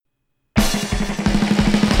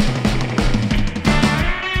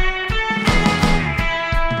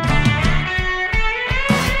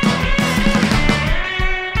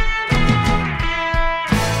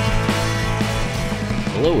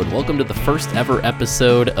welcome to the first ever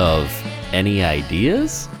episode of Any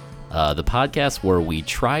Ideas? The podcast where we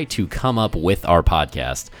try to come up with our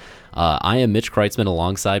podcast. I am Mitch Kreitzman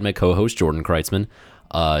alongside my co-host Jordan Kreitzman.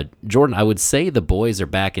 Jordan, I would say the boys are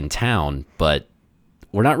back in town, but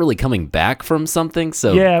we're not really coming back from something,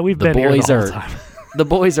 so yeah, we've been here the whole time. The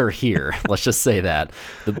boys are here. Let's just say that.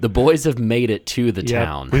 The boys have made it to the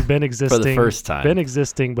town. We've been existing for the first time. Been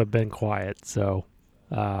existing, but been quiet. So,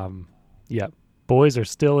 boys are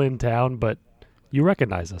still in town, but you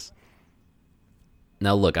recognize us.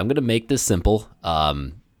 Now, look, I'm going to make this simple.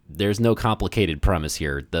 There's no complicated premise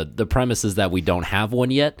here. The premise is that we don't have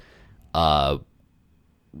one yet.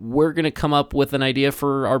 We're going to come up with an idea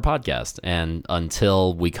for our podcast. And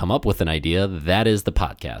until we come up with an idea, that is the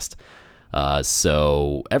podcast.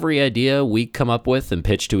 So every idea we come up with and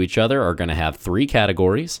pitch to each other are going to have three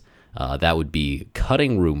categories. That would be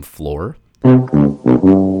cutting room floor,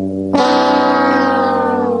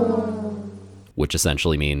 which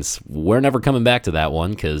essentially means we're never coming back to that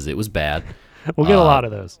one because it was bad. We'll get a lot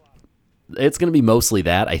of those. It's going to be mostly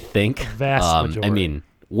that, I think. Vast majority. I mean,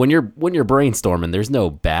 when you're brainstorming, there's no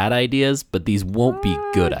bad ideas, but these won't be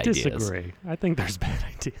good ideas. Disagree. I think there's bad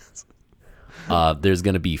ideas. There's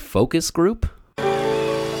going to be focus group.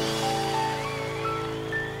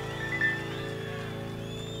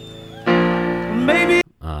 Maybe.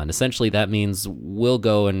 And essentially that means we'll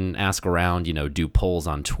go and ask around, do polls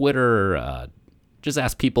on Twitter, just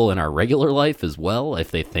ask people in our regular life as well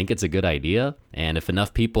if they think it's a good idea. And if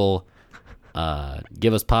enough people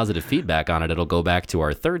give us positive feedback on it, it'll go back to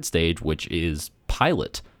our third stage, which is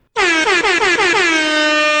pilot.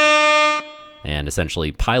 And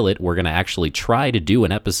essentially, pilot, we're going to actually try to do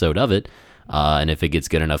an episode of it. And if it gets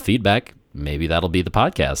good enough feedback, maybe that'll be the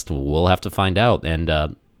podcast. We'll have to find out.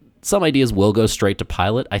 And some ideas will go straight to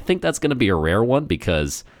pilot. I think that's going to be a rare one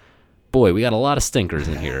because, boy, we got a lot of stinkers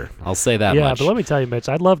in here. I'll say that much. Yeah, but let me tell you, Mitch,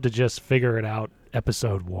 I'd love to just figure it out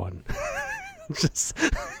episode 1.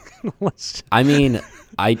 I mean,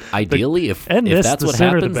 ideally, if that's what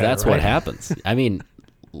happens, that's what happens. I mean...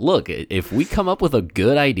 Look, if we come up with a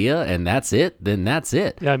good idea and that's it, then that's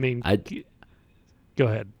it. Yeah, I mean, go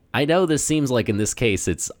ahead. I know this seems like in this case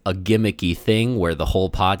it's a gimmicky thing where the whole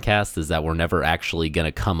podcast is that we're never actually going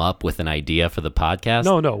to come up with an idea for the podcast.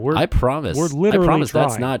 No, I promise trying.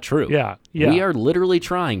 That's not true. Yeah. We are literally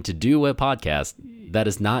trying to do a podcast that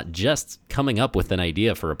is not just coming up with an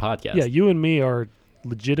idea for a podcast. Yeah, you and me are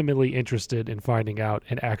legitimately interested in finding out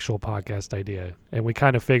an actual podcast idea, and we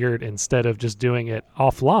kind of figured instead of just doing it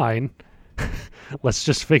offline, let's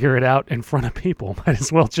just figure it out in front of people. Might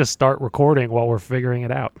as well just start recording while we're figuring it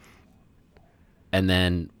out. And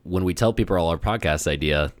then when we tell people our podcast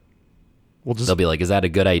idea, they'll be like, is that a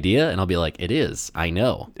good idea? And I'll be like, it is, I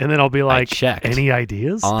know. And then I'll be like, I checked any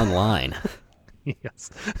ideas online? Yes.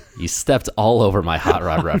 You stepped all over my Hot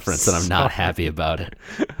Rod reference, and I'm not happy about it.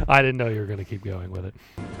 I didn't know you were going to keep going with it.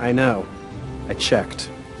 I know. I checked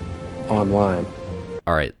online.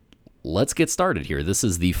 All right, let's get started here. This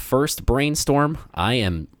is the first brainstorm. I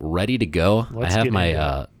am ready to go. I have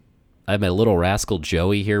my little rascal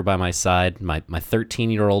Joey here by my side, my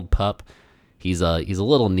 13-year-old pup. He's a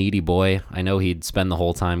little needy boy. I know he'd spend the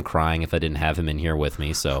whole time crying if I didn't have him in here with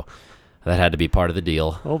me, so that had to be part of the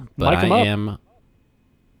deal. Well, but mic him I up. am.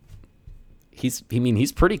 He's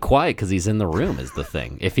pretty quiet because he's in the room is the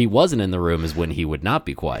thing. If he wasn't in the room is when he would not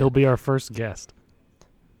be quiet. He'll be our first guest.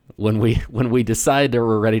 When we decide that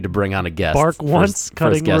we're ready to bring on a guest. Bark once,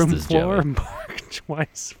 cutting guest room is floor, Joey. and bark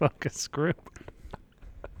twice, focus group.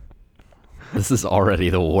 This is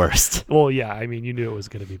already the worst. Well, yeah, I mean, you knew it was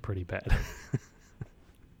going to be pretty bad.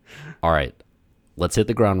 All right, let's hit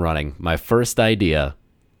the ground running. My first idea,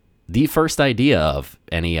 the first idea of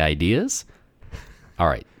Any Ideas? All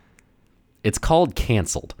right. It's called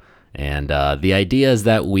Canceled, and the idea is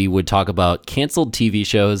that we would talk about canceled TV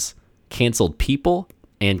shows, canceled people,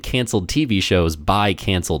 and canceled TV shows by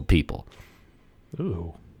canceled people.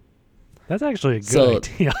 Ooh, that's actually a good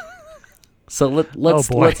idea. So let's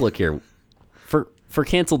look here. For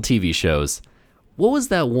canceled TV shows, what was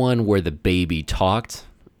that one where the baby talked,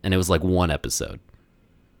 and it was like one episode?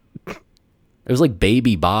 It was like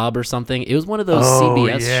Baby Bob or something. It was one of those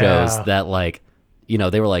CBS shows that like...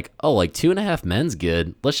 they were like, oh, like 2.5 Men's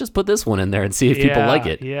good. Let's just put this one in there and see if people like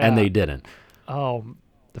it. Yeah. And they didn't. Oh,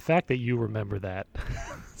 the fact that you remember that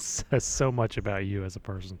says so much about you as a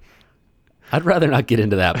person. I'd rather not get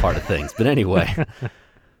into that part of things. But anyway,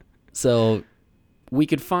 so we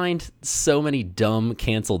could find so many dumb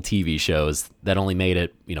canceled TV shows that only made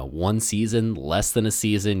it, one season, less than a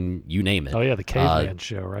season, you name it. Oh, yeah, the Caveman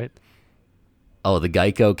show, right? Oh, the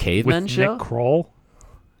Geico Caveman With show? Nick Kroll?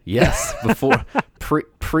 Yes, before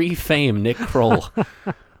pre-fame Nick Kroll.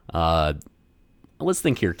 Let's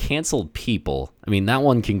think here. Canceled people. I mean, that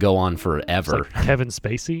one can go on forever. It's like Kevin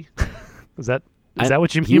Spacey. Is that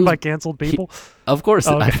what you mean by canceled people? Of course,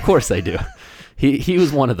 okay. Of course I do. He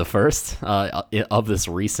was one of the first of this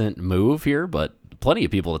recent move here, but plenty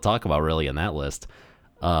of people to talk about really in that list.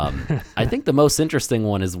 I think the most interesting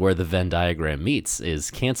one is where the Venn diagram meets,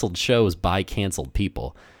 is canceled shows by canceled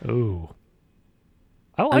people. Ooh.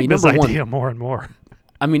 I like this idea more and more.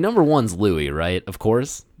 I mean, number one's Louis, right? Of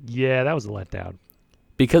course. Yeah, that was a letdown.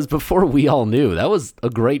 Because before we all knew, that was a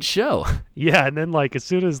great show. Yeah, and then as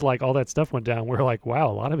soon as all that stuff went down, we were like,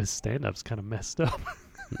 wow, a lot of his stand-up's kind of messed up.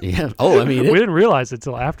 Yeah. Oh, I mean, we didn't realize it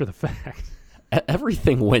until after the fact.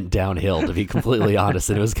 Everything went downhill, to be completely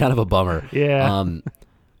honest, and it was kind of a bummer. Yeah.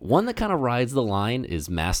 One that kind of rides the line is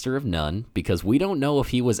Master of None, because we don't know if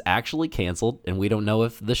he was actually canceled, and we don't know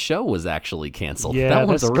if the show was actually canceled. Yeah, that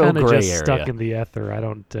one's a real gray just area. Stuck in the ether. I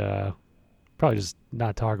don't probably just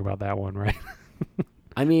not talk about that one, right?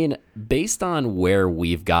 I mean, based on where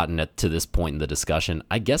we've gotten to this point in the discussion,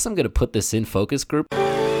 I guess I'm going to put this in focus group.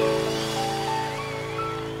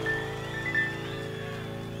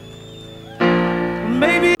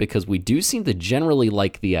 Maybe. Because we do seem to generally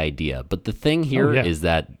like the idea, but the thing here is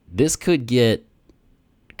that this could get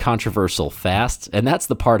controversial fast, and that's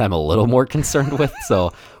the part I'm a little more concerned with.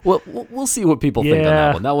 So we'll see what people think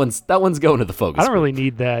on that one. That one's going to the focus. I don't really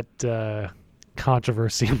need that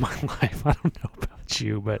controversy in my life. I don't know about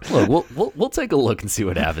you, but look, we'll take a look and see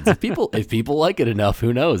what happens. If people like it enough,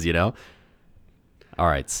 who knows? All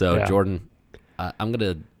right, so Jordan, I'm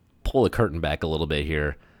gonna pull the curtain back a little bit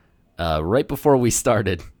here. Right before we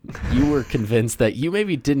started, you were convinced that you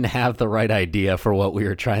maybe didn't have the right idea for what we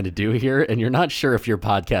were trying to do here, and you're not sure if your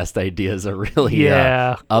podcast ideas are really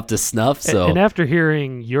up to snuff. So, and after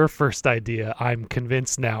hearing your first idea, I'm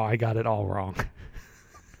convinced now I got it all wrong.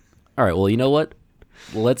 All right, well, you know what?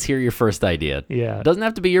 Let's hear your first idea. Yeah. It doesn't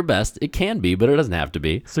have to be your best. It can be, but it doesn't have to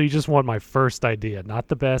be. So you just want my first idea, not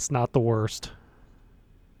the best, not the worst.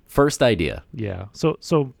 First idea. Yeah.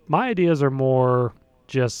 So my ideas are more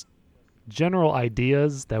just general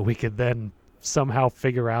ideas that we could then somehow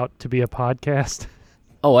figure out to be a podcast.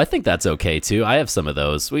 Oh, I think that's okay too. I have some of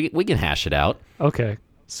those. We can hash it out. Okay.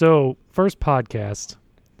 So first podcast,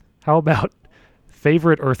 how about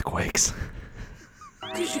favorite earthquakes?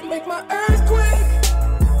 'Cause you make my earthquake.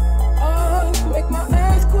 Make my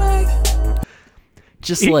earthquake.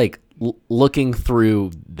 Just looking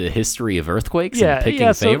through the history of earthquakes and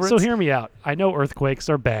picking favorites. So hear me out. I know earthquakes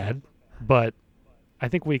are bad, but I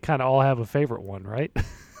think we kind of all have a favorite one, right?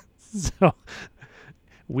 So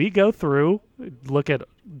we go through, look at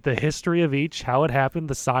the history of each, how it happened,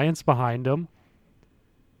 the science behind them.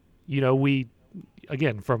 We,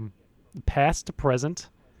 again, from past to present,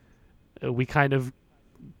 we kind of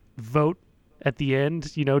vote at the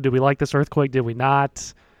end. Do we like this earthquake? Did we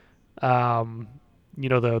not? The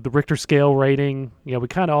Richter scale rating. We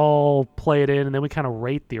kind of all play it in, and then we kind of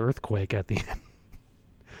rate the earthquake at the end.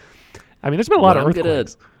 I mean, there's been a lot of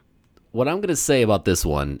earthquakes. What I'm going to say about this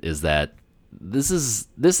one is that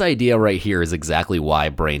this idea right here is exactly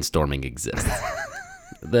why brainstorming exists.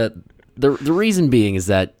 The reason being is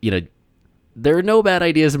that, there are no bad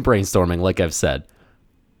ideas in brainstorming, like I've said.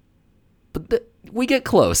 But we get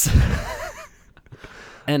close.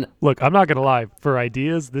 And look, I'm not going to lie. For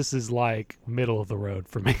ideas, this is middle of the road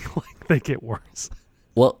for me. They get worse.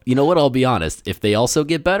 Well, you know what? I'll be honest. If they also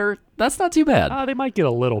get better, that's not too bad. They might get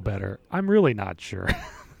a little better. I'm really not sure.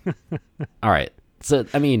 All right. So,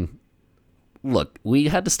 I mean, look, we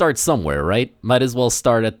had to start somewhere, right? Might as well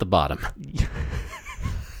start at the bottom.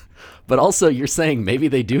 But also, you're saying maybe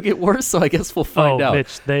they do get worse, so I guess we'll find out.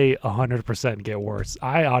 Mitch, they 100% get worse.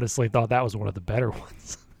 I honestly thought that was one of the better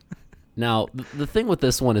ones. Now, the thing with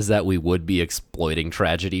this one is that we would be exploiting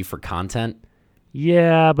tragedy for content.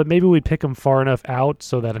 Yeah, but maybe we'd pick them far enough out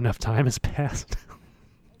so that enough time has passed.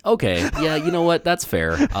 Okay, yeah, you know what? That's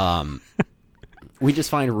fair. We just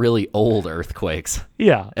find really old earthquakes.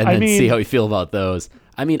 Yeah. And then see how we feel about those.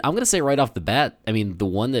 I mean, I'm going to say right off the bat, the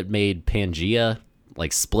one that made Pangea,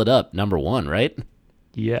 split up, number one, right?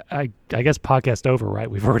 Yeah, I guess podcast over,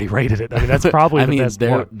 right? We've already rated it. That's probably the best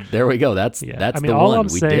one. There we go. That's the one. All I'm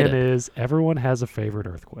saying is everyone has a favorite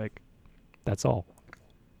earthquake. That's all.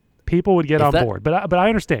 People would get on board, but I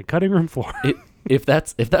understand cutting room floor. If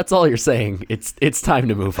that's all you're saying, it's time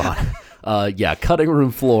to move on. Cutting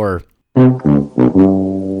room floor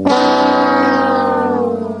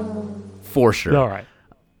for sure.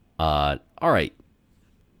 All right.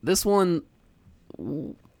 This one,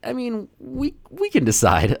 we can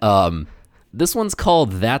decide. This one's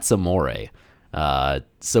called That's Amore.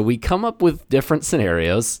 So we come up with different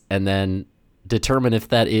scenarios and then determine if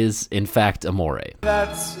that is, in fact, amore.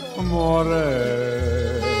 That's amore.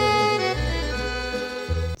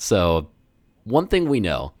 So, one thing we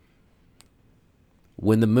know,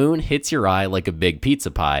 when the moon hits your eye like a big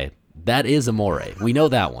pizza pie, that is amore. We know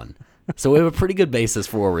that one. So we have a pretty good basis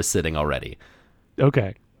for where we're sitting already.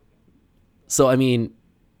 Okay. So, I mean,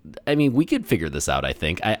 we could figure this out, I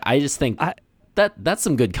think. I just think that's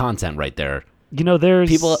some good content right there. There's...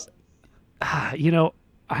 People... I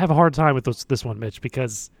have a hard time with this one, Mitch,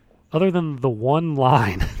 because other than the one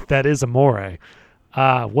line that is amore,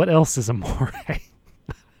 what else is amore?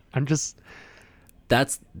 I'm just...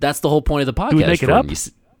 That's the whole point of the podcast. Do we make it up?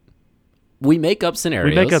 We make up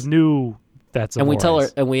scenarios. We make up new... That's amore. And we tell her,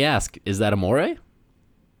 and we ask, is that amore?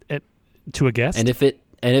 To a guest? And if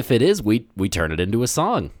it is, we turn it into a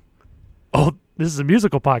song. Oh, this is a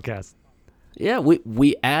musical podcast. Yeah,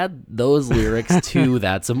 we add those lyrics to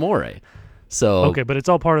That's Amore. So okay, but it's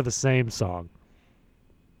all part of the same song.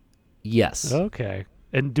 Yes. Okay.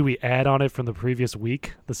 And do we add on it from the previous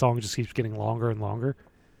week? The song just keeps getting longer and longer?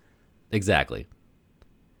 Exactly.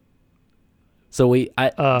 So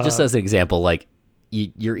just as an example, like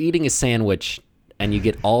you're eating a sandwich and you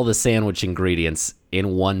get all the sandwich ingredients in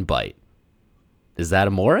one bite. Is that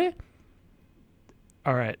amore?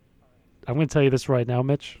 All right. I'm going to tell you this right now,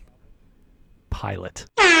 Mitch. Pilot.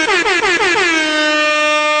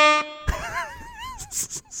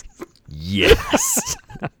 Yes.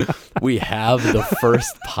 We have the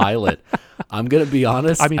first pilot. I'm going to be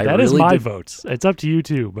honest. I mean, that is my votes. It's up to you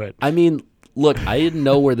too, but I mean, look, I didn't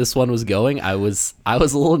know where this one was going. I was a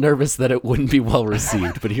little nervous that it wouldn't be well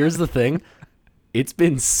received, but here's the thing. It's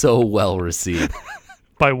been so well received.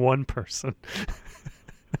 By one person.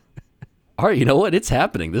 All right, you know what? It's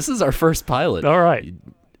happening. This is our first pilot. All right.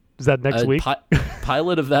 Is that next week?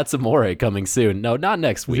 Pilot of That's Amore coming soon. No, not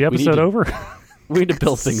next week. Is the episode over? We need to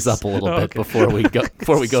build things up a little bit before we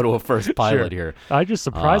go to a first pilot here. I just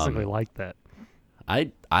surprisingly like that.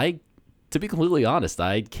 I to be completely honest,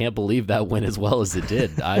 I can't believe that went as well as it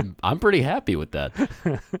did. I'm pretty happy with that.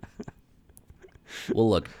 Well,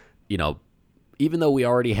 look, even though we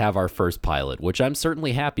already have our first pilot, which I'm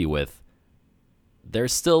certainly happy with,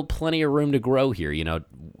 there's still plenty of room to grow here.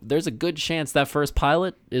 There's a good chance that first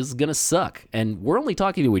pilot is going to suck. And we're only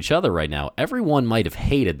talking to each other right now. Everyone might have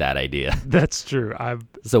hated that idea. That's true.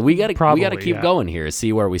 So we got to keep going here,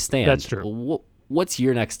 see where we stand. That's true. What's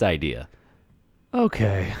your next idea?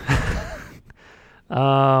 Okay.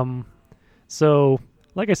 So,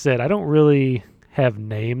 like I said, I don't really have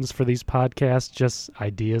names for these podcasts, just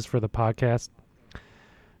ideas for the podcast.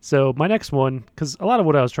 So my next one, because a lot of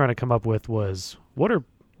what I was trying to come up with was, what are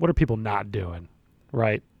people not doing,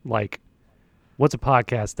 right? Like, what's a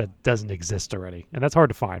podcast that doesn't exist already? And that's hard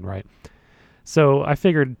to find, right? So I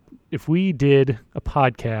figured if we did a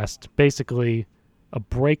podcast, basically a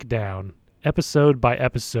breakdown, episode by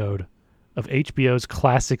episode, of HBO's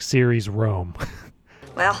classic series Rome.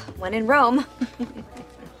 Well, when in Rome.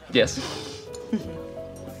 Yes.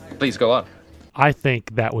 Please go on. I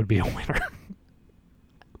think that would be a winner.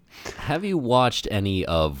 Have you watched any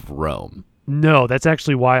of Rome? No, that's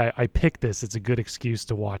actually why I picked this. It's a good excuse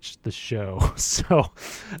to watch the show. So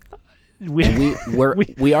we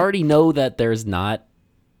already know that there's not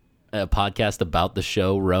a podcast about the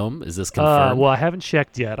show Rome. Is this confirmed? Well, I haven't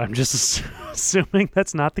checked yet. I'm just assuming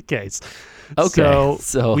that's not the case. Okay.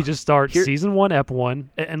 So we just start season 1, ep 1.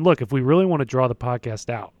 And look, if we really want to draw the podcast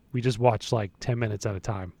out, we just watch like 10 minutes at a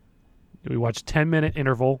time. We watch 10-minute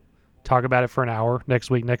interval, talk about it for an hour. Next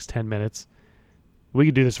week, next 10 minutes. We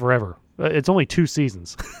could do this forever. It's only 2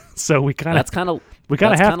 seasons, so we kind of have to.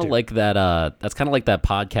 That's kind of like that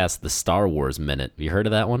podcast, The Star Wars Minute. You heard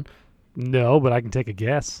of that one? No, but I can take a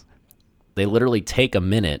guess. They literally take a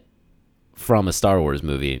minute from a Star Wars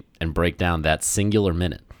movie and break down that singular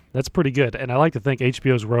minute. That's pretty good, and I like to think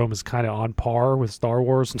HBO's Rome is kind of on par with Star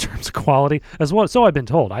Wars in terms of quality as well. So I've been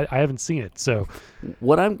told. I haven't seen it, so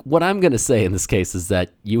what I'm going to say in this case is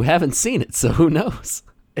that you haven't seen it, so who knows?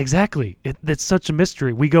 Exactly. It's such a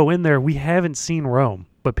mystery. We go in there, we haven't seen Rome,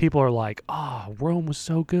 but people are like, Rome was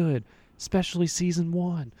so good, especially season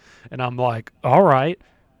 1. And I'm like, all right,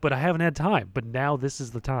 but I haven't had time. But now this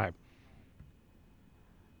is the time.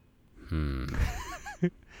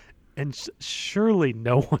 And surely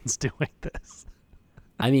no one's doing this.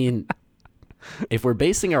 I mean, if we're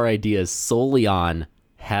basing our ideas solely on,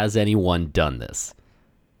 has anyone done this?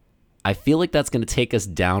 I feel like that's going to take us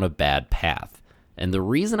down a bad path. And the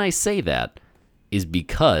reason I say that is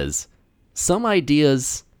because some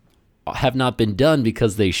ideas have not been done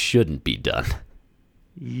because they shouldn't be done.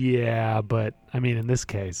 Yeah, but I mean, in this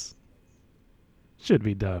case, should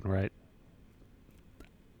be done, right?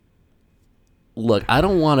 Look, I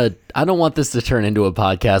don't want this to turn into a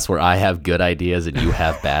podcast where I have good ideas and you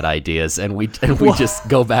have bad ideas, and we just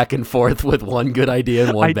go back and forth with one good idea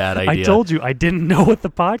and one bad idea. I told you I didn't know what the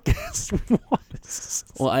podcast was.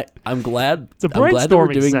 Well, I'm glad it's a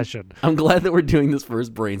brainstorming session. I'm glad that we're doing this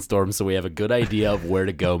first brainstorm, so we have a good idea of where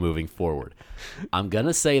to go moving forward. I'm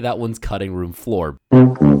gonna say that one's cutting room floor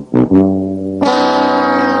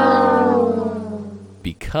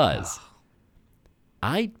because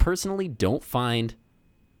I personally don't find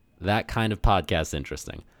that kind of podcast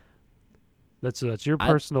interesting. That's your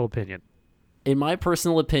personal opinion. In my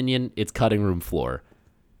personal opinion, it's cutting room floor.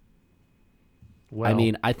 Well, I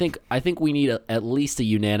mean, I think we need at least a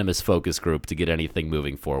unanimous focus group to get anything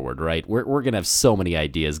moving forward, right? We're gonna have so many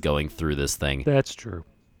ideas going through this thing. That's true.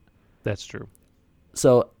 That's true.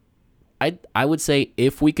 So, I would say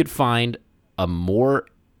if we could find a more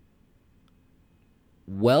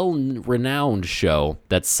well-renowned show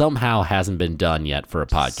that somehow hasn't been done yet for a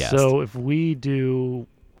podcast. So if we do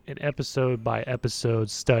an episode-by-episode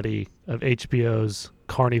study of HBO's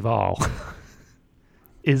Carnival,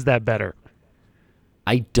 is that better?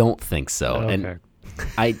 I don't think so. Okay. And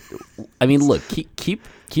I mean, look, keep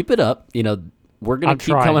it up. You know, we're gonna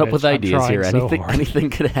keep coming up with ideas here. Anything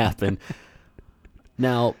could happen.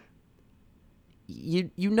 Now, you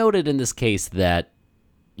noted in this case that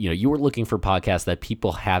you were looking for podcasts that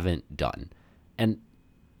people haven't done. And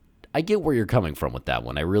I get where you're coming from with that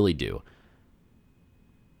one. I really do.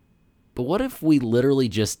 But what if we literally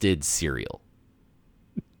just did Serial?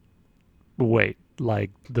 Wait, like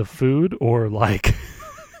the food or like...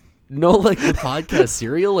 No, like the podcast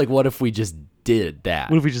Serial? Like what if we just did that?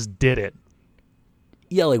 What if we just did it?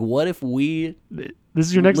 Yeah, like what if we... This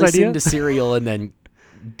is your next idea? Listened to Serial and then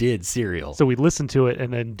did Serial. So we listen to it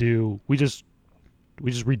and then we just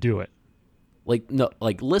redo it.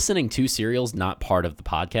 Like listening to Serial's not part of the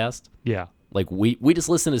podcast. Yeah. Like we just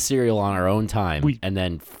listen to Serial on our own time and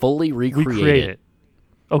then fully recreate it.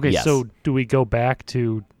 Okay, yes. So do we go back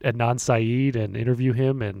to Adnan Syed and interview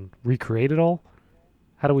him and recreate it all?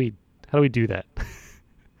 How do we do that?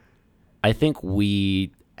 I think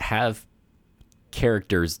we have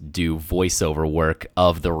characters do voiceover work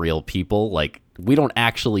of the real people. Like we don't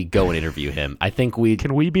actually go and interview him. I think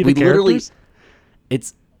Can we be the characters?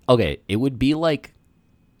 It's okay. It would be like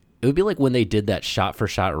when they did that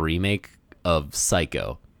shot-for-shot remake of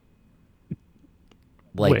Psycho,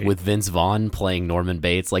 with Vince Vaughn playing Norman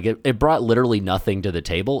Bates. Like it brought literally nothing to the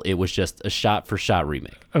table. It was just a shot-for-shot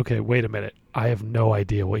remake. Okay, wait a minute. I have no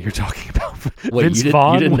idea what you're talking about. Wait, Vince you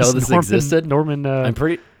Vaughn didn't know this existed?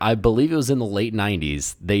 I believe it was in the late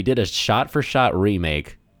 '90s. They did a shot-for-shot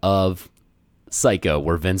remake of Psycho,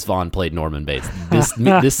 where Vince Vaughn played Norman Bates. This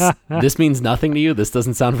means nothing to you? This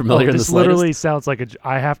doesn't sound familiar in the slightest? This literally sounds like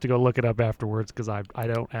I have to go look it up afterwards because I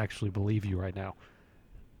don't actually believe you right now.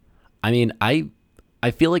 I mean, I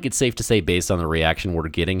feel like it's safe to say, based on the reaction we're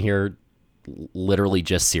getting here, literally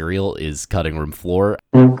just Serial is cutting room floor.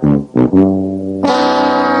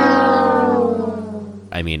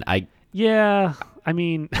 I mean,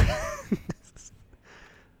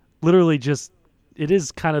 literally just... It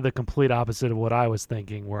is kind of the complete opposite of what I was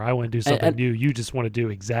thinking, where I want to do something new. You just want to do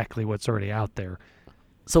exactly what's already out there.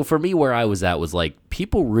 So for me, where I was at was like,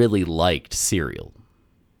 people really liked Serial.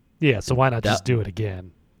 Yeah, so why not just do it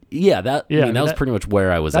again? Yeah, that was pretty much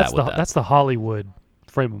where I was at with that. That's the Hollywood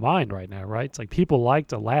frame of mind right now, right? It's like people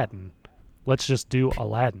liked Aladdin. Let's just do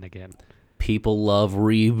Aladdin again. People love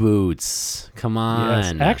reboots. Come on.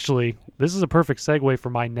 Yes. Actually, this is a perfect segue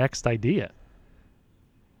for my next idea.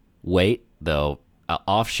 Wait, though.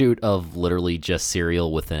 Offshoot of literally just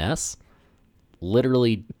Serial with an S.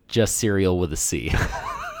 Literally just Serial with a C.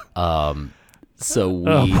 So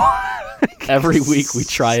every week we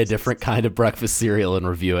try a different kind of breakfast cereal and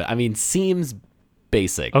review it. I mean, seems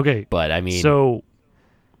basic. Okay. But I mean... So,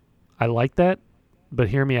 I like that, but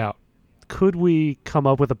hear me out. Could we come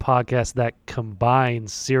up with a podcast that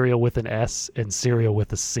combines Serial with an S and Serial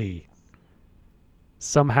with a C?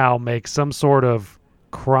 Somehow make some sort of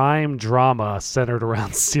crime drama centered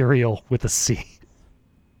around Serial with a C.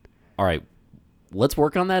 All right. Let's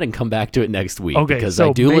work on that and come back to it next week, okay, because so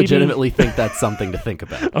I do legitimately think that's something to think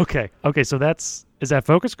about. Okay, so is that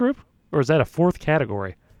focus group, or is that a fourth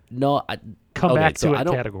category? No,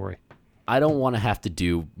 category. I don't want to have to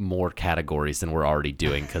do more categories than we're already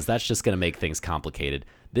doing, because that's just going to make things complicated.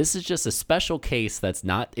 This is just a special case that's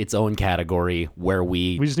not its own category, where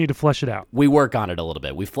we just need to flesh it out. We work on it a little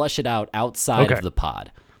bit. We flesh it out outside of the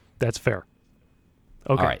pod. That's fair.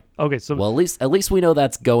 Okay. All right. Okay. So, well, at least we know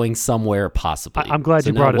that's going somewhere possibly. I'm glad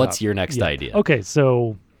you brought it up. What's your next idea? Okay.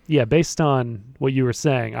 So yeah, based on what you were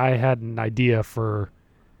saying, I had an idea for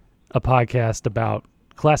a podcast about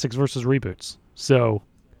classics versus reboots. So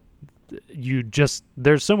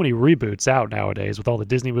there's so many reboots out nowadays with all the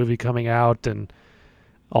Disney movie coming out and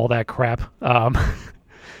all that crap.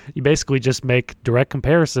 You basically just make direct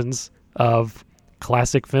comparisons of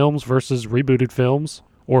classic films versus rebooted films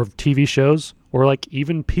or TV shows or like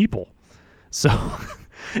even people. So,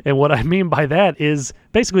 and what I mean by that is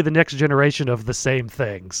basically the next generation of the same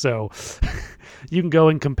thing. So you can go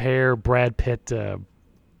and compare Brad Pitt.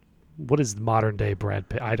 What is modern day Brad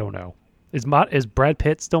Pitt? I don't know. Is Brad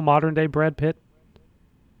Pitt still modern day Brad Pitt?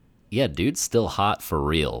 Yeah, dude's still hot for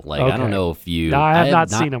real. Like, Okay. I don't know if you... No, I have not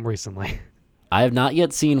seen him recently. I have not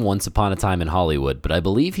yet seen Once Upon a Time in Hollywood, but I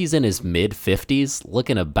believe he's in his mid-50s,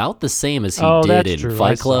 looking about the same as he did that's in true.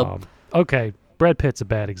 Fight I saw Club. him. Okay, Brad Pitt's a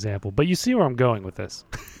bad example, but you see where I'm going with this.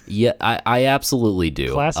 Yeah, I absolutely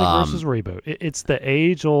do. Classic versus reboot. It's the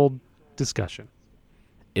age-old discussion.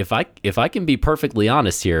 If I can be perfectly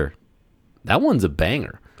honest here, that one's a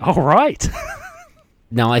banger. All right.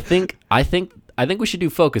 Now, I think we should do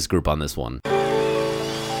focus group on this one.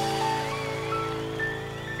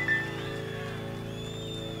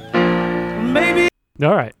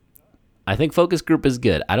 All right. I think focus group is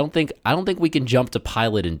good. I don't think we can jump to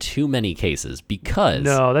pilot in too many cases because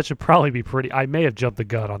No, that should probably be pretty. I may have jumped the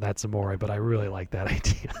gun on that Zamora, but I really like that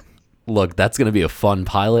idea. look, that's going to be a fun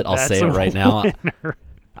pilot. I'll say it right now. Winner.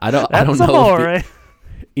 I don't That's know Zamora.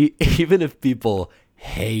 even if people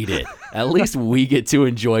hate it, at least we get to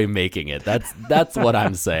enjoy making it. That's what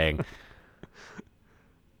I'm saying.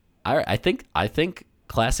 I think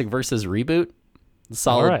classic versus reboot,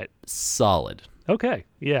 solid. All right. Solid. Okay.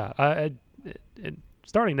 Yeah. I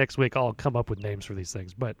starting next week, I'll come up with names for these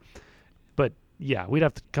things, but yeah, we'd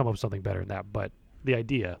have to come up with something better than that. But the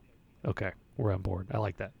idea, okay, we're on board. I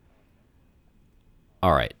like that.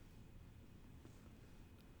 All right.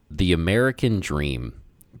 The American Dream,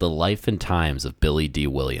 the life and times of Billy D.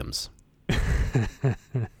 Williams.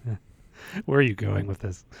 Where are you going with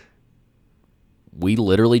this? We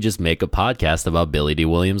literally just make a podcast about Billy D.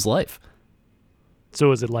 Williams' life.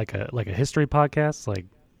 So is it like a history podcast,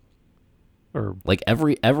 or Like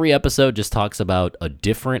every episode just talks about a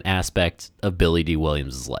different aspect of Billy D.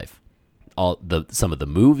 Williams' life. Some of the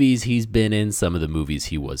movies he's been in, some of the movies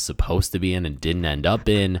he was supposed to be in and didn't end up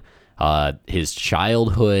in, his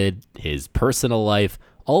childhood, his personal life,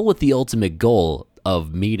 all with the ultimate goal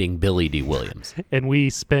of meeting Billy D. Williams. and we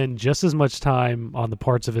spend just as much time on the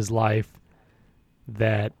parts of his life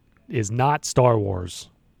that is not Star Wars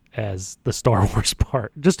as the Star Wars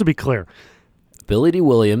part. Just to be clear. Billy D.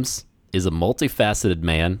 Williams is a multifaceted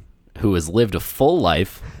man who has lived a full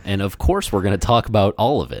life, and of course we're going to talk about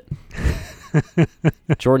all of it.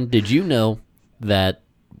 Jordan, did you know that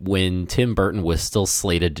when Tim Burton was still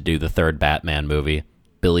slated to do the third Batman movie,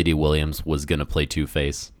 Billy D. Williams was going to play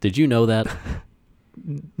Two-Face? Did you know that?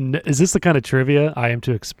 Is this the kind of trivia I am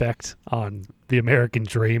to expect on The American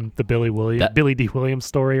Dream, the Billy D. Williams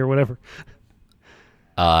story or whatever?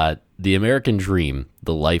 The American Dream,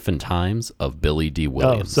 the life and times of Billy D.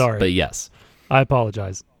 Williams. Oh, sorry. But yes. I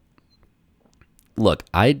apologize. Look,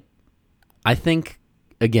 I think,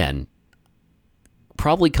 again,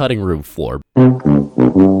 probably cutting room floor.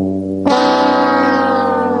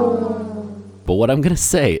 But what I'm going to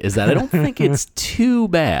say is that I don't think it's too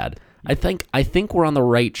bad. I think we're on the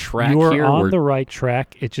right track You're here. on the right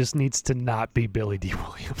track. It just needs to not be Billy D.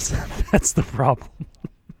 Williams. That's the problem.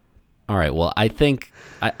 All right, well, I think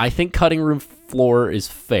cutting room floor is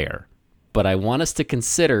fair, but I want us to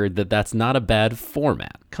consider that that's not a bad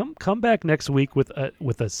format. Come back next week with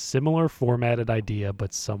a similar formatted idea,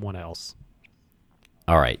 but someone else.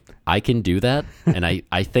 All right, I can do that, and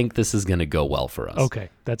I think this is going to go well for us. Okay,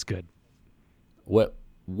 that's good. What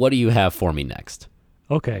do you have for me next?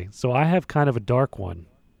 Okay, so I have kind of a dark one,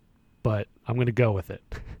 but I'm going to go with it.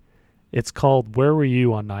 It's called Where Were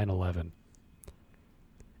You on 9/11?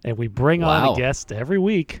 And we bring on a guest every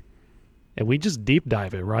week, and we just deep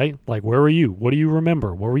dive it, right? Like, where were you? What do you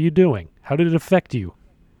remember? What were you doing? How did it affect you?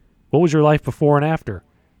 What was your life before and after?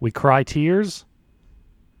 We cry tears.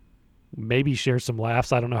 Maybe share some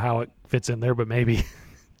laughs. I don't know how it fits in there, but maybe.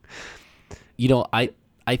 You know, I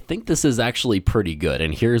think this is actually pretty good,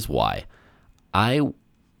 and here's why. I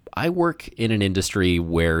work in an industry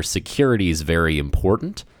where security is very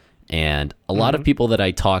important, and a lot of people that I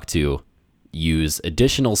talk to use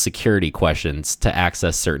additional security questions to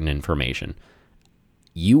access certain information.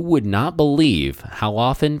 You would not believe how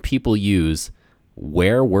often people use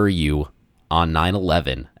 "Where were you on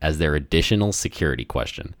 9/11" as their additional security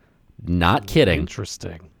question. Not kidding.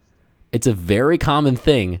 Interesting. It's a very common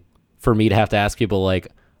thing for me to have to ask people like,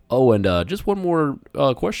 Oh, and just one more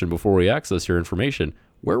question before we access your information.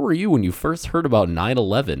 Where were you when you first heard about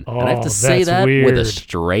 9/11? Oh, and I have to say that's that with a weird.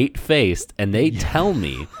 straight face, and they tell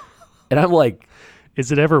me, and I'm like,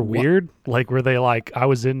 Is it ever weird? Like, were they like, I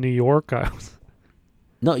was in New York?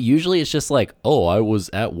 no, usually it's just like, oh, I was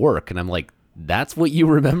at work, and I'm like, that's what you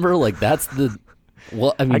remember? Like, that's the,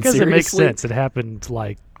 well, I mean, I guess it makes seriously? sense. It happened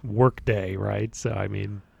like work day, right? So, I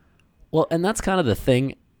mean, Well, and that's kind of the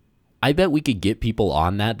thing. I bet we could get people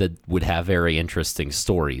on that would have very interesting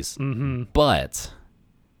stories. Mm-hmm. But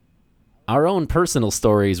our own personal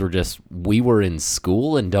stories were just, we were in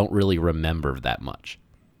school and don't really remember that much.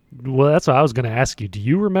 well, that's what I was going to ask you. Do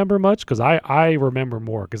you remember much? Because I remember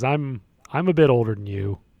more because I'm a bit older than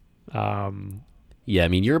you. Yeah, I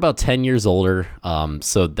mean, you're about 10 years older,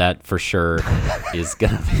 so that for sure is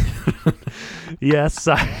going to be... Yes,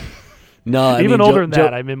 No, I even mean, older than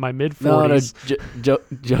that. I'm in my mid-40s. No,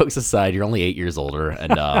 jokes aside, you're only 8 years older.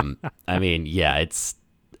 And, I mean, yeah,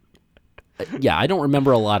 I don't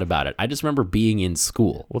remember a lot about it. I just remember being in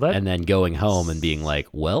school and then going home and being like,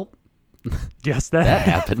 well, Yes, that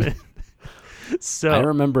happened. So I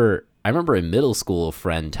remember in middle school, a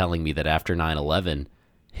friend telling me that after 9/11,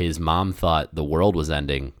 his mom thought the world was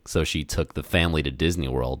ending, so she took the family to Disney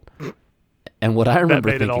World. And what I remember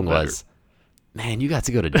made it all thinking better. was, man, you got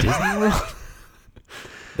to go to Disney World?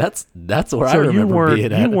 That's where I So remember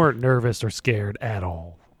being at. you weren't nervous or scared at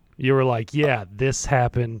all. You were like, yeah, this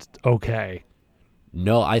happened. Okay.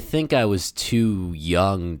 No, I think I was too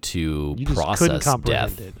young to You just couldn't process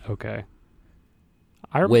comprehend death. it. Okay.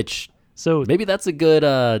 Which So maybe that's a good.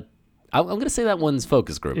 I'm going to say that one's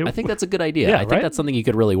focus group. It- I think that's a good idea. Yeah, I think right? that's something you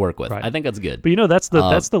could really work with. Right. I think that's good. But you know, that's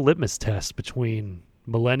the litmus test between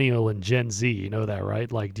millennial and Gen Z. You know that,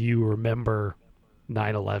 right? Like, do you remember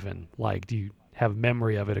 9/11? Like, do you have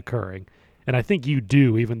memory of it occurring? And I think you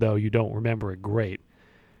do, even though you don't remember it great.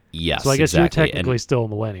 Yes, So I guess exactly. you're technically And, still a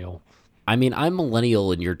millennial. I mean, I'm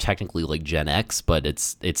millennial, and you're technically like Gen X, but it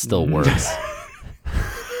still works.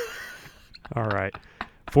 All right.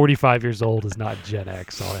 45 years old is not Gen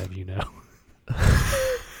X, I'll have you know.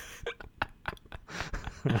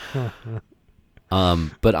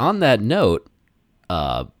 But on that note,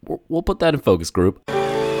 we'll put that in focus group.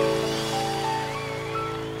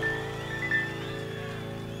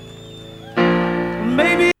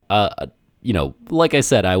 Maybe. Like I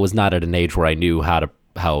said, I was not at an age where I knew how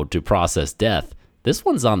to process death. This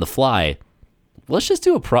one's on the fly. Let's just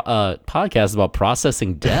do a podcast about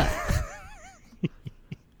processing death.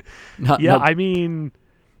 Yeah, I mean,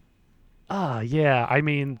 I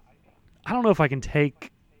don't know if I can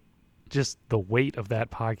take just the weight of that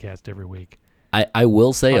podcast every week. I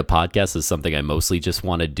will say a podcast is something I mostly just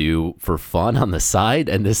want to do for fun on the side,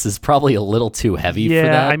 and this is probably a little too heavy for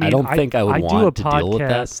that. I mean, don't think I would want to deal with that.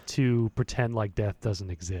 I do a podcast to pretend like death doesn't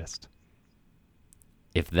exist.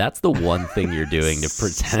 If that's the one thing you're doing to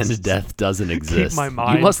pretend death doesn't exist, my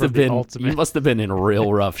mind you must from have the been ultimate. you must have been in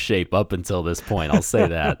real rough shape up until this point. I'll say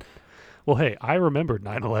that. Well, hey, I remembered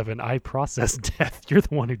 9/11. I processed death. You're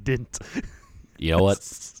the one who didn't. You know what?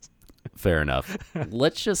 Fair enough.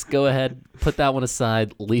 Let's just go ahead, put that one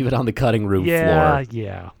aside, leave it on the cutting room floor.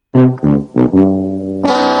 Yeah.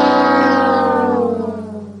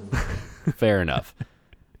 Fair enough.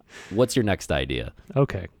 What's your next idea?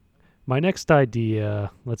 Okay. My next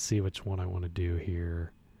idea, let's see which one I want to do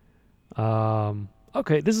here.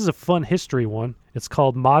 Okay, this is a fun history one. It's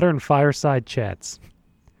called Modern Fireside Chats.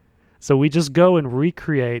 So we just go and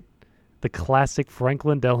recreate the classic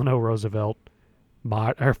Franklin Delano Roosevelt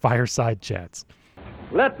fireside chats.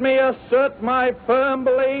 Let me assert my firm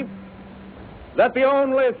belief that the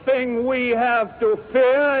only thing we have to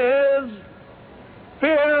fear is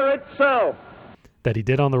fear itself. That he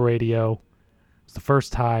did on the radio. It was the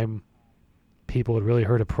first time people had really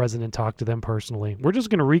heard a president talk to them personally. We're just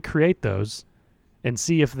going to recreate those and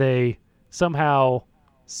see if they somehow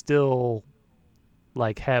still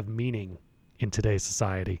like have meaning in today's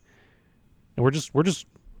society. And we're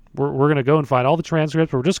going to go and find all the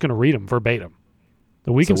transcripts. We're just going to read them verbatim.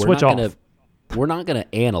 So we can switch off. We're not going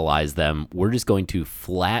to analyze them. We're just going to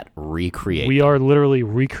flat recreate We them. are literally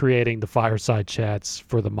recreating the fireside chats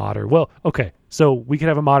for the modern. Well, okay, so we can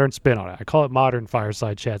have a modern spin on it. I call it modern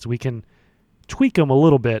fireside chats. We can tweak them a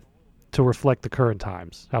little bit to reflect the current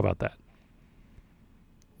times. How about that?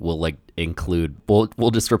 We'll include. We'll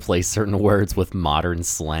just replace certain words with modern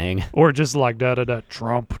slang. Or just like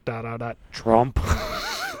Trump, Trump.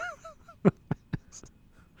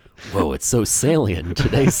 Whoa, it's so salient in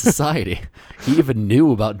today's society. He even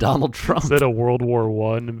knew about Donald Trump. Instead of World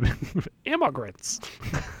War I, immigrants.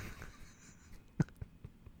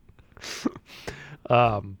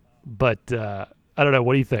 But I don't know.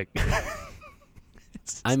 What do you think?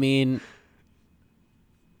 I mean,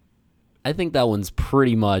 I think that one's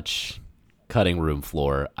pretty much cutting room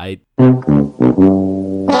floor. I'll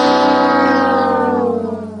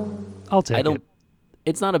take it.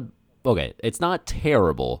 It's not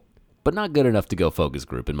terrible, but not good enough to go focus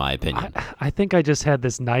group, in my opinion. I think I just had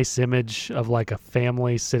this nice image of like a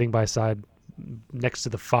family sitting by side next to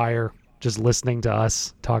the fire, just listening to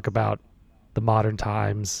us talk about the modern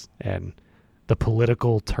times and the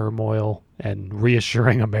political turmoil and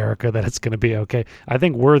reassuring America that it's going to be okay. I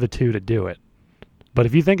think we're the two to do it. But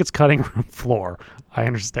if you think it's cutting room floor, I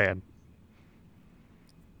understand.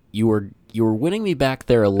 You were winning me back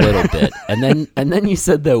there a little bit, and then you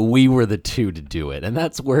said that we were the two to do it, and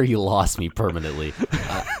that's where you lost me permanently.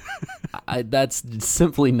 That's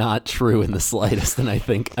simply not true in the slightest, and I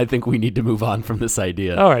think we need to move on from this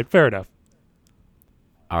idea. All right, fair enough.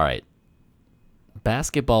 All right.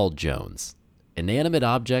 Basketball Jones. Inanimate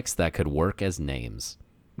objects that could work as names.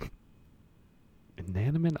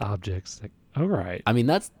 Inanimate objects. All right. I mean,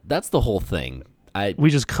 that's the whole thing. We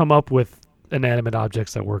just come up with inanimate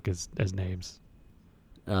objects that work as names.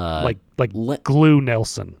 Like Glue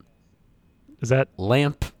Nelson. Is that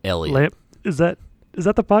Lamp Elliot? Is that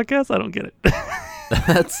the podcast? I don't get it.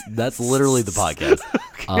 that's literally the podcast.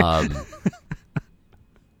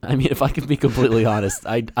 I mean, if I can be completely honest,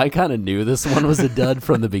 I kind of knew this one was a dud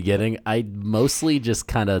from the beginning. I mostly just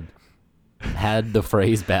kind of had the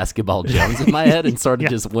phrase Basketball Jones in my head and sort of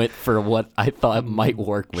just went for what I thought might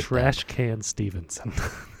work with Trash Can Stevenson.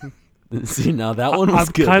 See, now that one was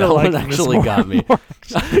good. That one actually got me.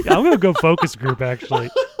 I'm going to go focus group, actually.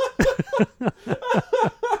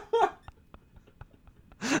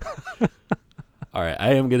 All right,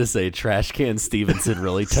 I am going to say Trash Can Stevenson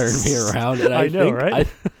really turned me around. And I know, think, right?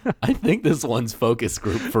 I think this one's focus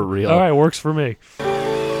group for real. All right, works for me.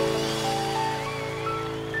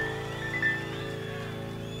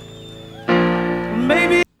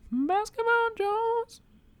 Maybe Basketball Jones.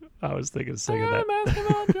 I was thinking of singing that.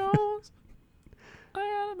 Basketball Jones. I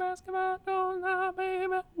got a Basketball Jones now,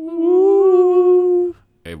 baby. Ooh.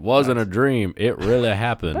 It wasn't a dream. It really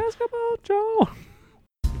happened. Basketball Jones.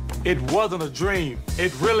 It wasn't a dream.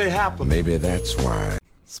 It really happened. Maybe that's why.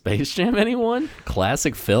 Space Jam, anyone?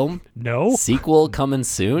 Classic film? No. Sequel coming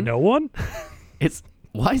soon? No one?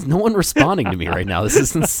 Why is no one responding to me right now? This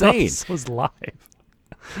is insane. This was live.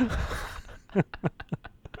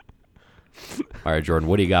 All right, Jordan,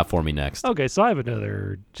 what do you got for me next? Okay, so I have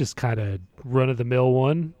another just kind of run-of-the-mill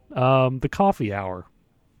one. The coffee hour.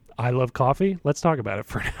 I love coffee. Let's talk about it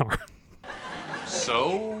for an hour.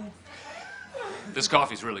 So, this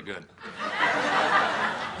coffee's really good.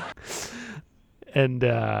 And,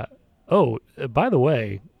 by the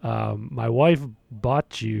way, my wife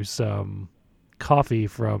bought you some coffee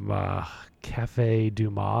from Cafe Du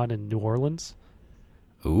Monde in New Orleans.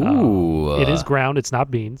 Ooh. It is ground. It's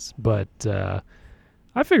not beans, but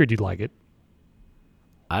I figured you'd like it.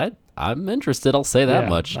 I'm interested. I'll say that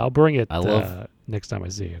much. I'll bring it next time I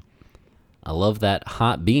see you. I love that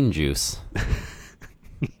hot bean juice.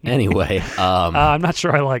 Anyway. I'm not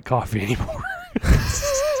sure I like coffee anymore.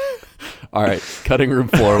 All right. Cutting room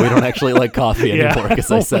floor. We don't actually like coffee anymore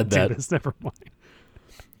because I said that. Never mind.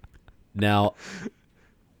 Now,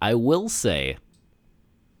 I will say,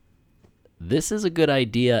 this is a good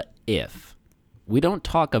idea if we don't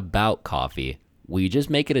talk about coffee. We just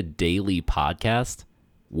make it a daily podcast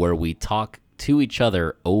where we talk to each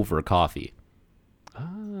other over coffee.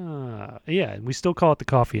 Yeah, and we still call it the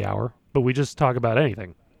coffee hour, but we just talk about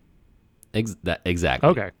anything. Exactly.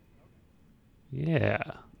 Okay. Yeah.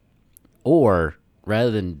 Or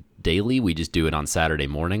rather than daily, we just do it on Saturday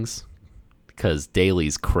mornings because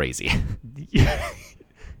daily's crazy.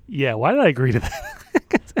 Yeah, why did I agree to that?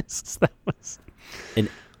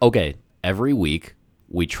 Okay, every week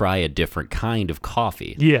we try a different kind of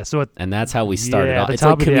coffee. Yeah, and that's how we started off. It's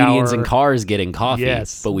like comedians in cars getting coffee,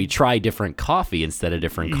 yes. But we try different coffee instead of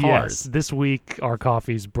different cars. Yes, this week our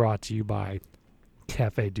coffee is brought to you by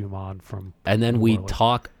Cafe Du Monde from And then New we Orleans.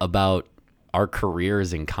 talk about our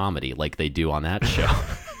careers in comedy like they do on that show.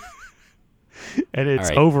 And it's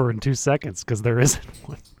right. over in 2 seconds because there isn't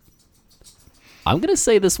one. I'm going to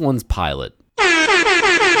say this one's pilot.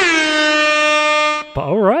 But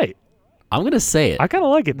all right. I'm going to say it. I kind of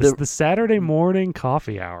like it. This is the Saturday morning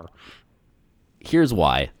coffee hour. Here's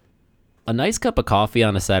why. A nice cup of coffee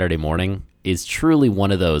on a Saturday morning is truly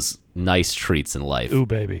one of those nice treats in life. Ooh,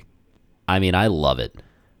 baby. I mean, I love it.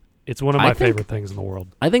 It's one of my favorite things in the world.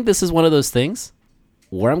 I think this is one of those things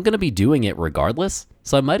where I'm going to be doing it regardless,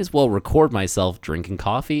 so I might as well record myself drinking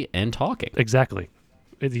coffee and talking. Exactly.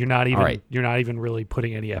 You're not even really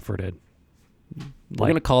putting any effort in. We're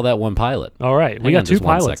going to call that one pilot. All right. We Hang on got 2 just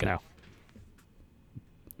 1 pilots second. now.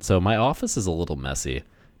 So my office is a little messy,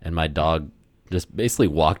 and my dog just basically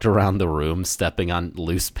walked around the room stepping on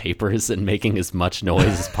loose papers and making as much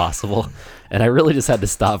noise as possible. And I really just had to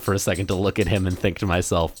stop for a second to look at him and think to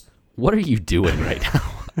myself, what are you doing right now?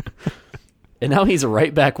 And now he's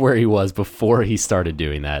right back where he was before he started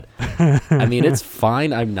doing that. I mean, it's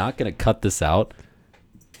fine. I'm not going to cut this out.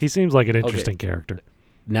 He seems like an interesting character.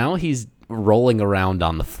 Now he's rolling around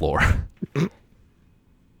on the floor.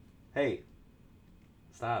 Hey,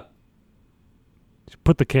 stop. Just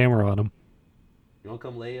put the camera on him. You want to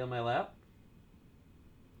come lay on my lap?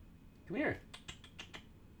 Come here.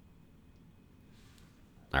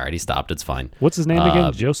 All right, he stopped. It's fine. What's his name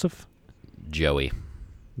again? Joseph? Joey.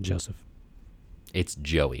 Joseph. It's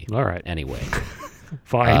Joey. All right. Anyway.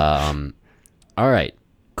 Fine. All right.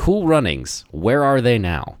 Cool Runnings. Where are they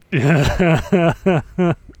now?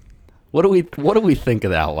 What do we think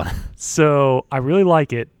of that one? So I really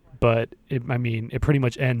like it, but it pretty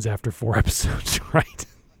much ends after 4 episodes, right?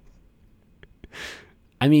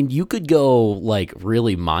 I mean, you could go like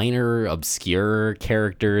really minor, obscure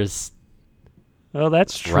characters. Oh,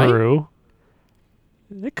 that's true. Right?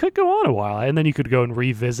 It could go on a while, and then you could go and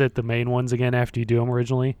revisit the main ones again after you do them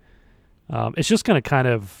originally. It's just going to kind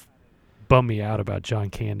of bum me out about John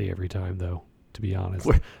Candy every time, though, to be honest.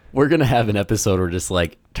 We're going to have an episode where just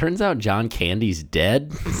like, turns out John Candy's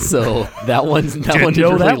dead, so that one didn't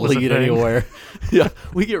really lead anywhere. Yeah,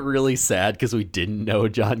 we get really sad because we didn't know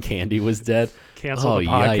John Candy was dead. Cancel the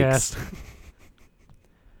podcast. Yikes.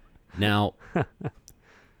 Now,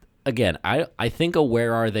 again, I think a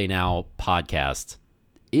Where Are They Now podcast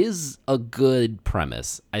is a good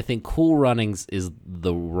premise. I think Cool Runnings is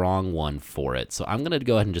the wrong one for it. So I'm going to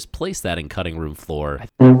go ahead and just place that in cutting room floor. I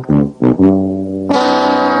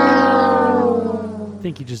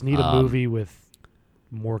think you just need a movie with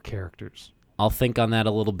more characters. I'll think on that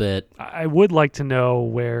a little bit. I would like to know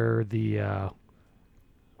where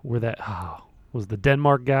was the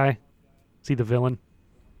Denmark guy? Is he the villain?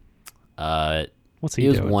 What's he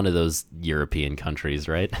doing? He was one of those European countries,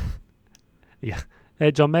 right? Yeah.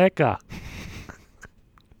 Hey, Jamaica.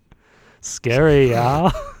 Scary, yeah.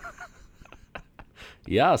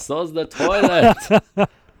 Yeah, so's the toilet.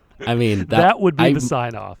 I mean, that would be the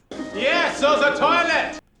sign off. Yeah, so's the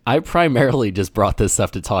toilet. I primarily just brought this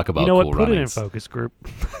stuff to talk about. You know Cool what? Put Runnings. it in focus group.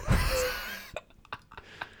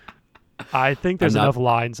 I think there's enough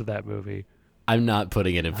lines of that movie. I'm not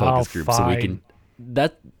putting it in focus group, fine. so we can.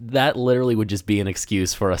 That literally would just be an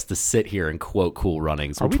excuse for us to sit here and quote Cool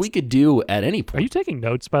Runnings, which we could do at any point. Are you taking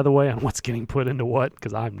notes, by the way, on what's getting put into what?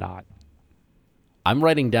 Because I'm not. I'm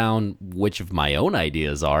writing down which of my own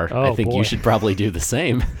ideas are. Oh, I think boy. you should probably do the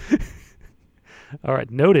same. All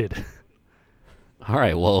right, noted. All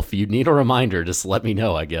right, well, if you need a reminder, just let me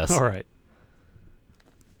know, I guess. All right.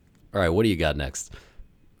 All right, what do you got next?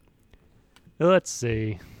 Let's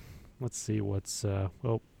see what's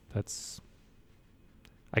that's.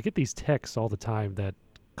 I get these texts all the time that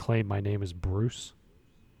claim my name is Bruce.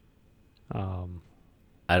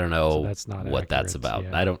 I don't know so that's not what accurate. that's about.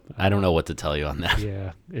 Yeah. I don't know what to tell you on that.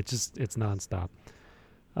 Yeah, it's nonstop.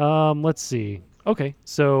 Let's see. Okay,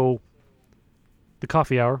 so the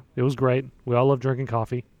coffee hour, it was great. We all love drinking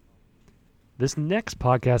coffee. This next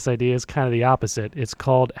podcast idea is kind of the opposite. It's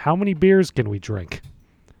called How Many Beers Can We Drink?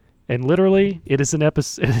 And literally, it is it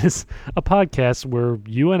is a podcast where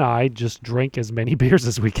you and I just drink as many beers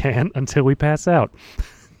as we can until we pass out.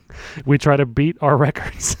 We try to beat our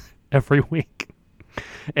records every week.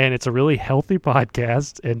 And it's a really healthy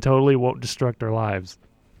podcast and totally won't destruct our lives.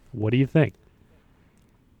 What do you think?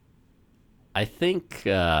 I think,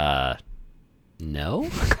 no?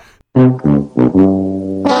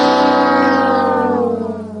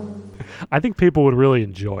 I think people would really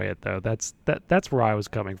enjoy it, though. That's where I was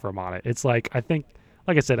coming from on it. It's like, I think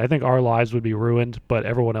our lives would be ruined, but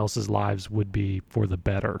everyone else's lives would be for the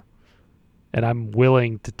better. And I'm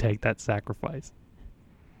willing to take that sacrifice.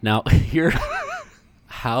 Now, here,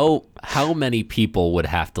 how many people would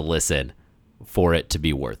have to listen for it to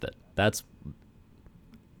be worth it? Think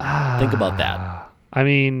about that. I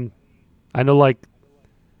mean, I know, like,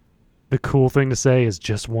 the cool thing to say is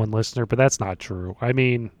just one listener, but that's not true. I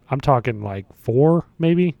mean, I'm talking like 4,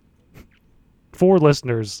 maybe. 4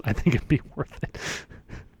 listeners, I think it'd be worth it.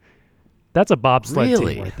 That's a bobsled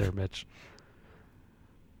team right there, Mitch.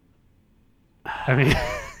 I mean...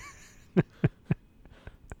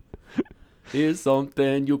 Here's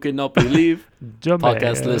something you cannot believe. Jamaica.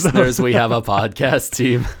 Podcast listeners, we have a podcast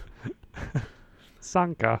team.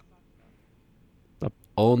 Sanka.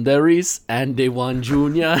 Onderis and Dewan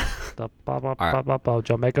Jr.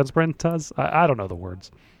 Jamaican sprinters. I don't know the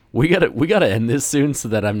words. We gotta end this soon so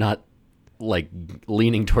that I'm not like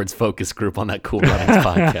leaning towards focus group on that Cool Runnings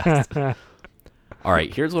podcast. All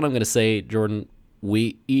right, here's what I'm gonna say, Jordan.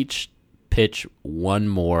 We each pitch one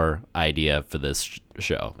more idea for this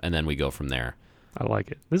show, and then we go from there. I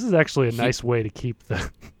like it. This is actually a nice way to keep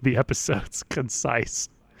the episodes concise.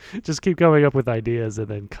 Just keep coming up with ideas and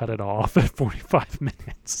then cut it off at 45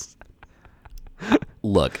 minutes.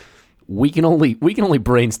 Look, we can only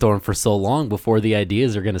brainstorm for so long before the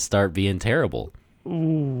ideas are going to start being terrible.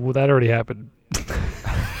 Ooh, that already happened.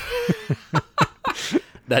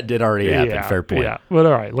 That did already happen. Yeah, Fair point. Yeah, but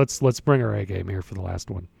all right, let's bring our A game here for the last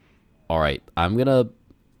one. All right, I'm gonna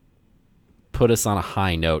put us on a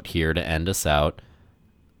high note here to end us out,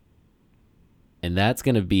 and that's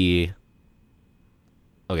gonna be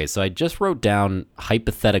okay. So I just wrote down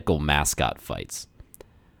hypothetical mascot fights.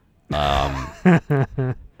 I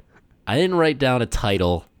didn't write down a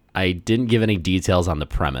title. I didn't give any details on the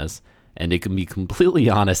premise, and to be completely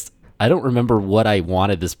honest, I don't remember what I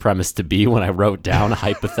wanted this premise to be when I wrote down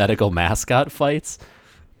hypothetical mascot fights.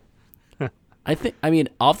 I mean,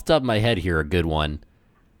 off the top of my head here, a good one.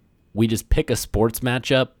 We just pick a sports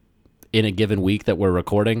matchup in a given week that we're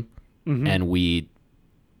recording, and we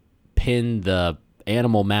pin the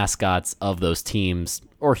animal mascots of those teams,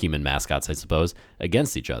 or human mascots, I suppose,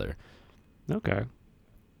 against each other. Okay.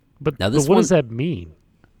 But, now what does that mean?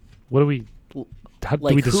 What do we... How,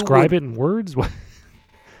 do we describe it in words?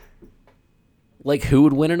 Like, who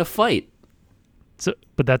would win in a fight? So,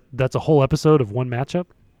 but that's a whole episode of one matchup?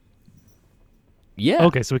 Yeah.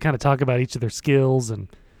 Okay, so we kind of talk about each of their skills, and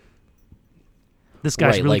this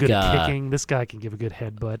guy's really good at kicking. This guy can give a good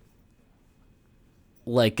headbutt.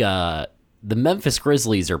 Like, the Memphis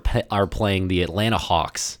Grizzlies are playing the Atlanta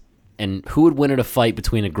Hawks, and who would win in a fight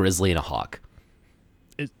between a Grizzly and a Hawk?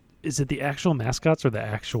 Is it the actual mascots or the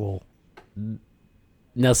actual...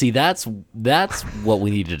 Now, see, that's what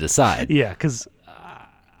we need to decide. Yeah, because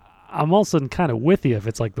I'm also kind of with you if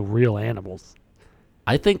it's like the real animals.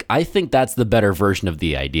 I think that's the better version of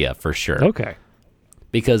the idea for sure. Okay.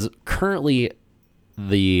 Because currently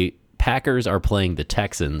the Packers are playing the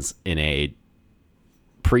Texans in a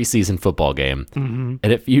preseason football game. Mm-hmm.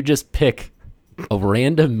 And if you just pick a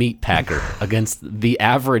random meat packer against the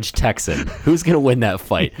average Texan, who's going to win that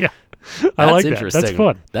fight? Yeah. I like that. Interesting. That's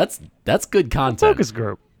fun. That's good content. Focus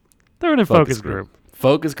group. They're in a focus group.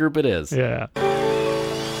 Focus group it is. Yeah.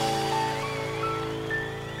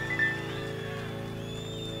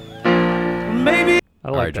 Maybe.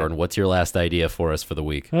 All right, Jordan, what's your last idea for us for the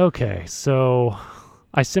week? Okay, so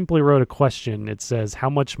I simply wrote a question. It says, how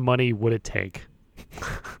much money would it take?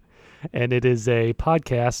 And it is a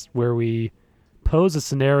podcast where we pose a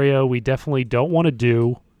scenario we definitely don't want to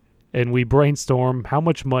do, and we brainstorm how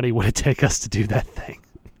much money would it take us to do that thing.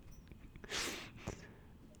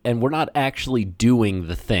 And we're not actually doing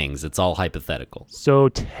the things. It's all hypothetical. So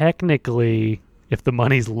technically, if the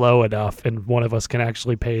money's low enough and one of us can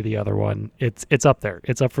actually pay the other one, it's up there.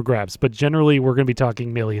 It's up for grabs. But generally, we're going to be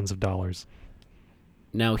talking millions of dollars.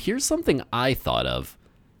 Now, here's something I thought of.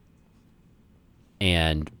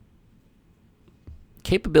 And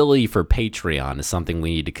capability for Patreon is something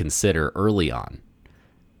we need to consider early on.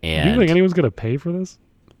 And do you think anyone's going to pay for this?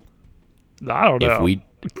 I don't know.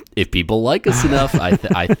 If people like us enough,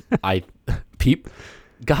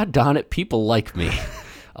 God darn it, people like me.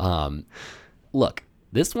 Look,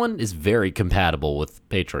 this one is very compatible with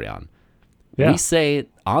Patreon. Yeah. We say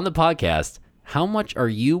on the podcast, how much are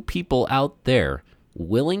you people out there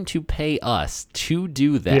willing to pay us to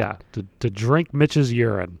do that? Yeah, to drink Mitch's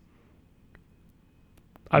urine.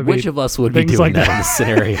 Which of us would be doing like that in this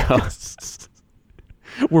scenario?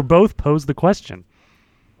 We're both posed the question.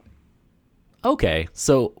 Okay,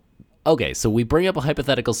 so we bring up a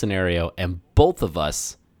hypothetical scenario, and both of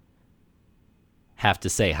us have to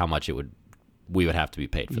say how much we would have to be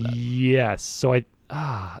paid for that. Yes. So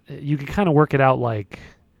you can kind of work it out like,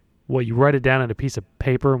 well, you write it down on a piece of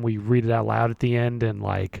paper, and we read it out loud at the end, and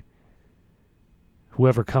like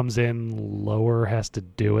whoever comes in lower has to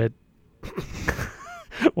do it.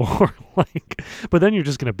 Or like, but then you're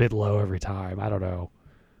just gonna bid low every time. I don't know.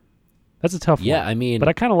 That's a tough one. Yeah, I mean, but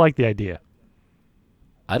I kind of like the idea.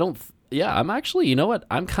 I'm actually, you know what?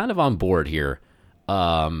 I'm kind of on board here.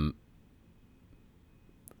 I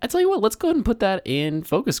tell you what, let's go ahead and put that in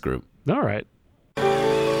focus group. All right.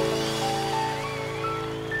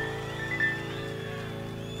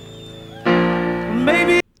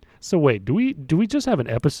 Maybe. So wait, do we just have an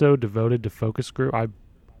episode devoted to focus group?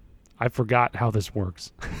 I forgot how this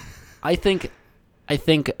works. I think I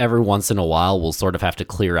think every once in a while we'll sort of have to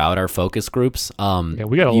clear out our focus groups. Yeah,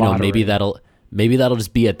 we got a lot. Maybe that'll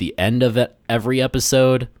just be at the end of every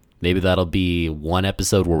episode. Maybe that'll be one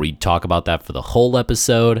episode where we talk about that for the whole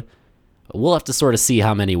episode. We'll have to sort of see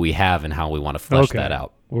how many we have and how we want to flesh that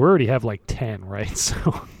out. We already have like 10, right?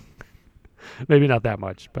 So maybe not that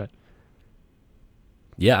much, but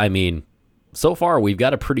yeah, I mean, so far we've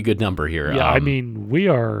got a pretty good number here. Yeah, I mean, we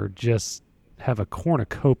are just have a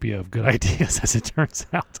cornucopia of good ideas, as it turns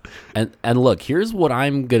out. And look, here's what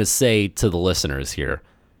I'm gonna say to the listeners here.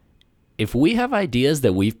 If we have ideas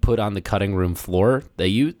that we've put on the cutting room floor that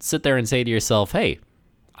you sit there and say to yourself, hey,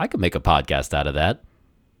 I could make a podcast out of that,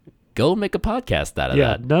 go make a podcast out of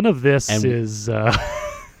that. Yeah, none of this is...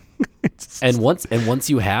 and once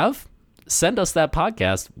you have, send us that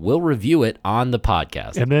podcast. We'll review it on the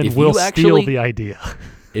podcast. And then we'll steal the idea.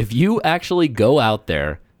 If you actually go out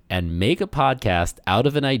there and make a podcast out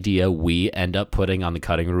of an idea we end up putting on the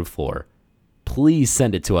cutting room floor, please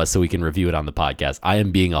send it to us so we can review it on the podcast. I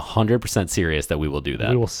am being 100% serious that we will do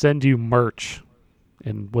that. We will send you merch.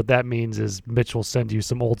 And what that means is Mitch will send you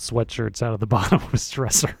some old sweatshirts out of the bottom of his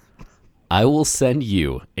dresser. I will send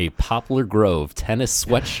you a Poplar Grove tennis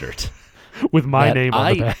sweatshirt. With my name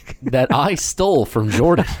on the back. That I stole from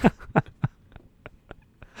Jordan.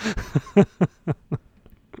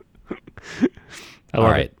 All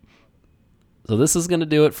right. So this is going to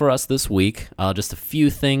do it for us this week. Just a few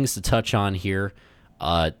things to touch on here.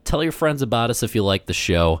 Tell your friends about us if you like the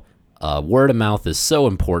show. Word of mouth is so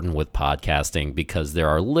important with podcasting because there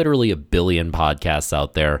are literally a billion podcasts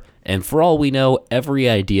out there. And for all we know, every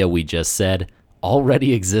idea we just said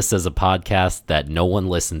already exists as a podcast that no one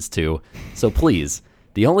listens to. So please,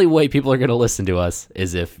 the only way people are going to listen to us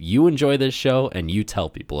is if you enjoy this show and you tell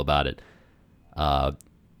people about it. Find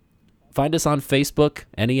us on Facebook,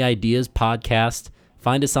 Any Ideas Podcast.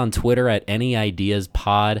 Find us on Twitter at Any Ideas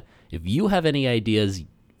Pod. If you have any ideas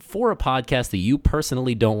for a podcast that you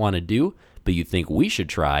personally don't want to do, but you think we should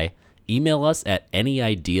try, email us at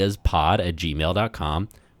anyideaspod@gmail.com.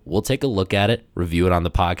 We'll take a look at it, review it on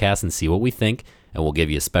the podcast, and see what we think, and we'll give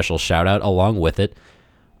you a special shout-out along with it.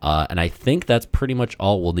 And I think that's pretty much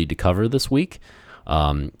all we'll need to cover this week.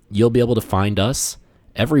 You'll be able to find us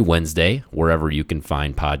every Wednesday, wherever you can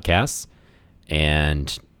find podcasts.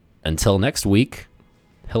 And until next week,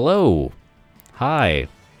 hello, hi,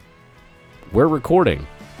 we're recording.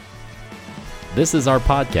 This is our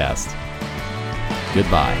podcast.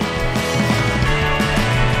 Goodbye.